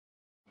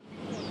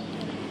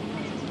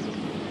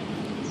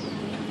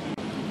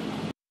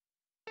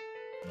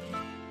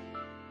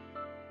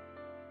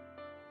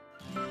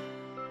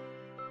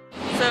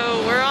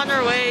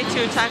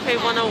to Taipei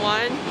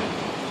 101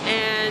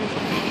 and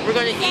we're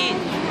going to eat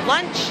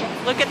lunch,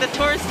 look at the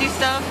touristy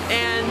stuff,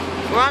 and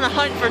we're on a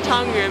hunt for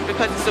tangyuan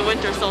because it's the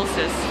winter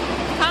solstice.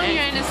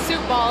 Tangyuan is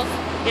soup balls.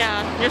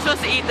 Yeah, you're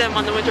supposed to eat them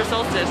on the winter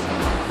solstice.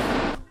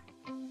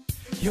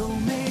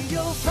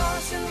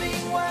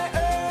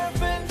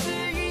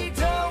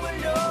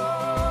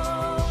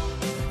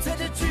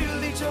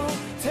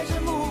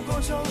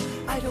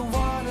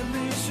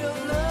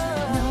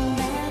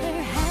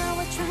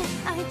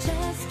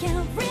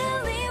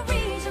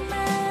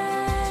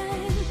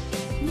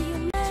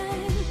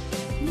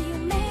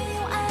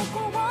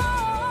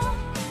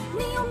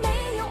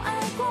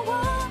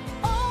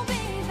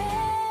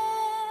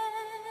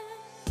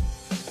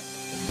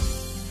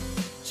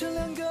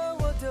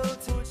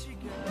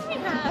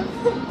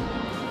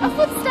 A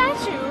foot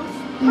statue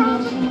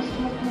from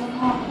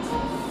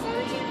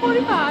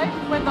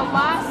 1745 when the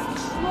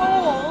last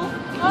troll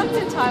got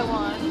to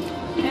Taiwan,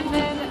 and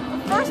then the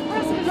first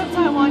president of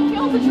Taiwan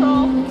killed the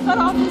troll, cut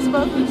off his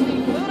both, which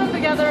he glued them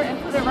together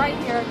and put it right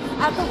here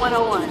at the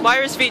 101. Why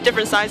are his feet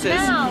different sizes?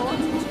 Now,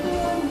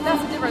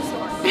 that's a different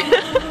story.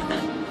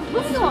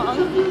 What's wrong?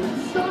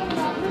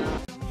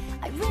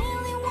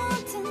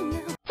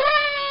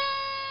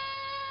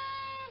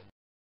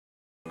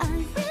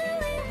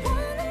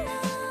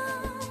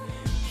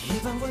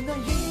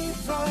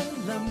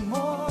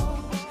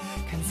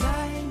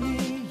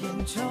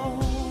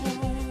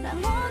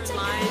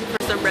 Line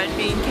for some red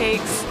bean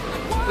cakes.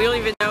 We don't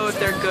even know if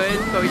they're good,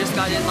 but we just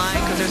got in line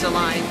because there's a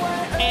line.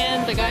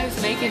 And the guy who's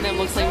making them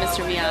looks like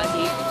Mr.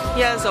 Miyagi.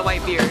 He has a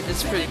white beard.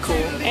 It's pretty cool.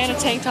 And a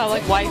tank top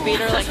like white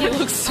beater, like he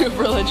looks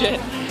super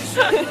legit.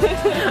 So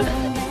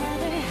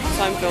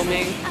I'm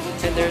filming,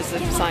 and there's a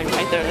sign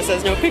right there that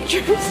says no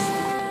pictures.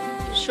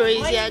 说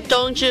一下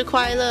冬至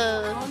快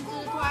乐。冬至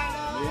快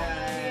乐！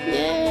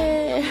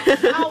耶！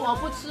那我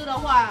不吃的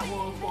话，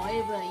我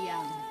forever 一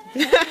样。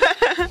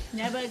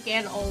Never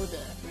get older.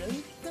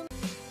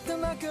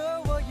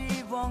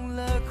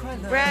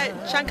 We're at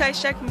Chiang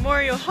Kai-shek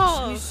Memorial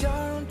Hall. We've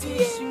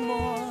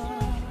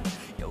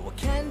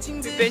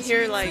been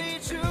here like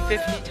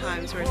 50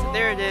 times.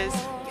 There it is.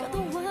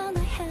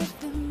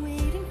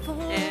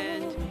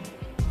 And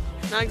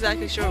not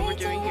exactly sure what we're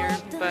doing here,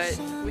 but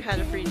we had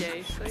a free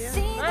day, so yeah.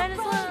 Might as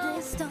well.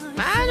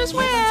 Might as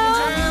well.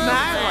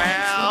 Might as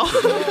well.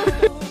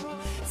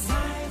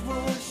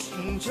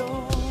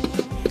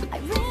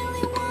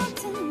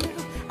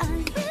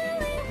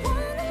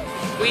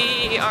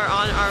 We are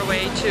on our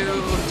way to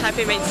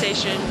Taipei Main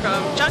Station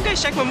from Chiang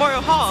Kai-shek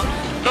Memorial Hall.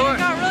 But it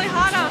got really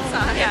hot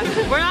outside. Yeah,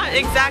 we're not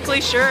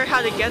exactly sure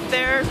how to get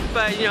there,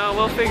 but you know,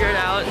 we'll figure it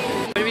out.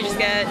 What did we just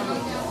get?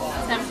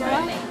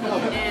 Tempura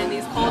and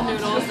these cold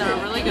noodles that are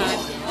really good.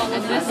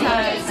 And this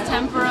has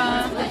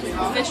tempura,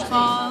 fish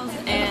balls,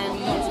 and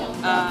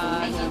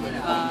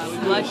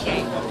blood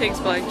cake.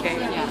 Pig's blood cake.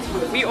 Yeah.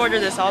 We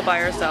ordered this all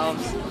by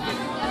ourselves.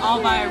 All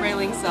by a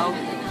railing self.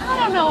 I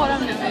don't know what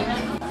I'm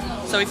doing.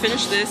 So we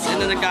finished this, and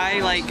then the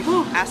guy like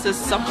asked us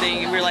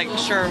something, and we were like,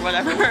 sure,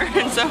 whatever.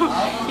 And so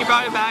he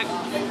brought it back,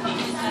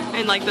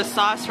 and like the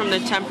sauce from the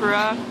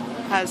tempura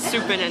has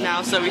soup in it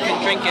now, so we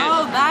can drink it.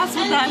 Oh, that's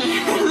what that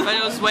is. But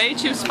it was way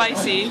too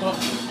spicy,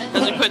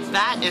 because we put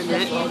that in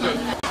it.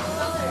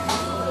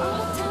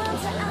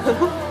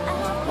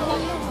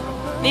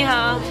 你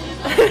好.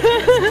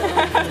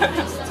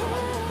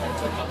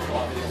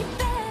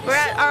 We're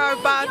at our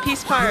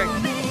Peace Park.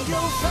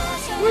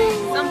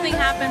 Something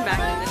happened back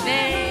in the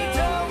day,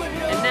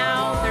 and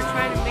now they're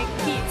trying to make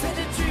peace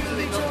to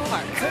the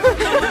park.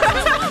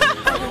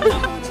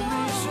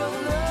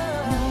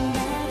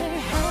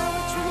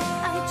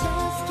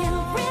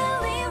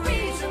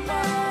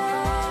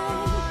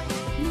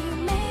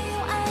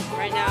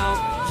 Right now,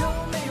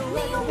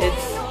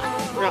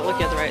 we're not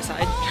looking at the right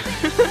side.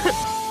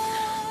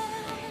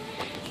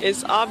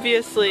 It's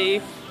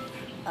obviously,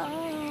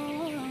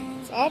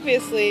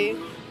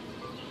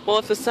 well,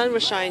 if the sun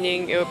was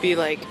shining, it would be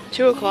like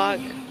 2 o'clock,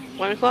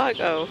 1 o'clock?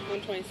 Oh.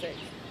 1:26.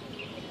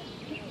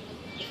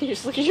 You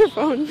just look at your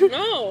phone.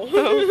 No!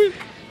 Oh.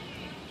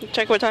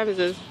 Check what time it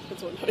is.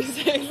 It's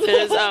 1:26. It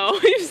is, oh,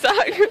 you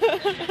suck.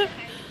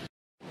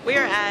 We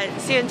are at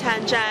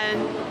Xiantan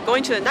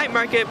going to the night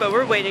market, but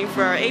we're waiting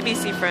for our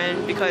ABC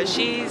friend because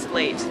she's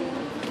late.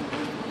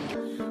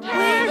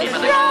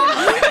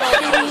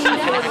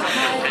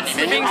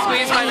 Being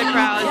squeezed by the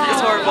crowd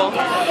is horrible.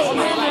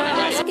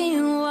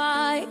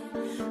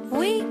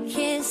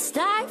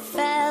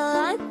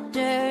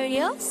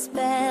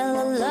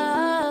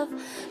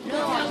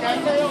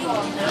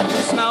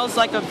 It smells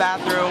like a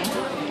bathroom,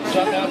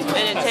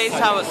 and it tastes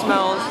how it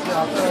smells,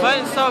 but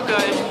it's so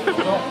good.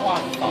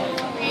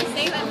 You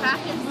say that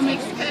bathroom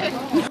tastes good.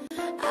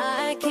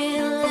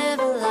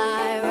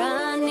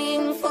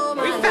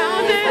 We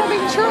found it!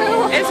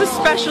 It's a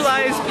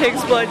specialized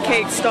pig's blood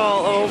cake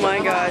stall. Oh my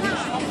god.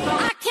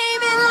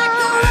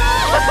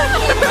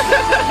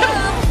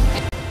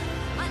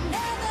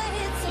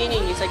 Ini,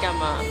 你在干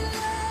嘛？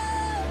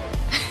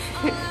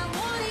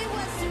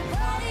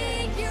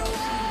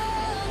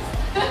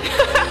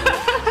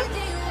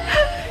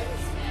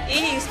咦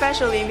eating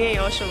special 里面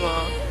有什么？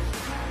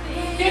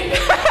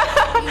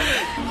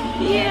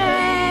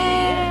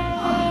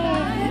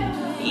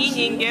依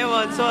宁给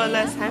我做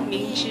了三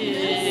明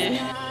治。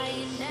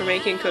We're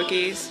making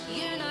cookies.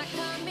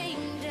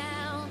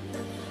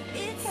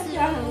 看起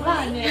来很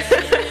烂耶。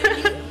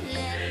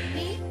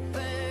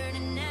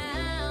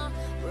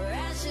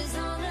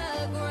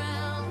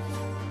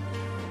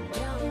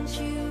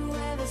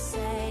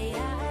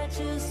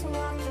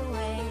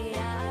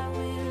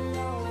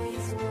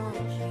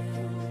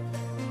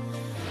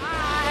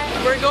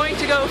We're going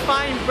to go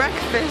find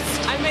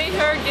breakfast. I made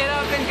her get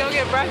up and go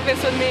get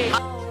breakfast with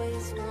me.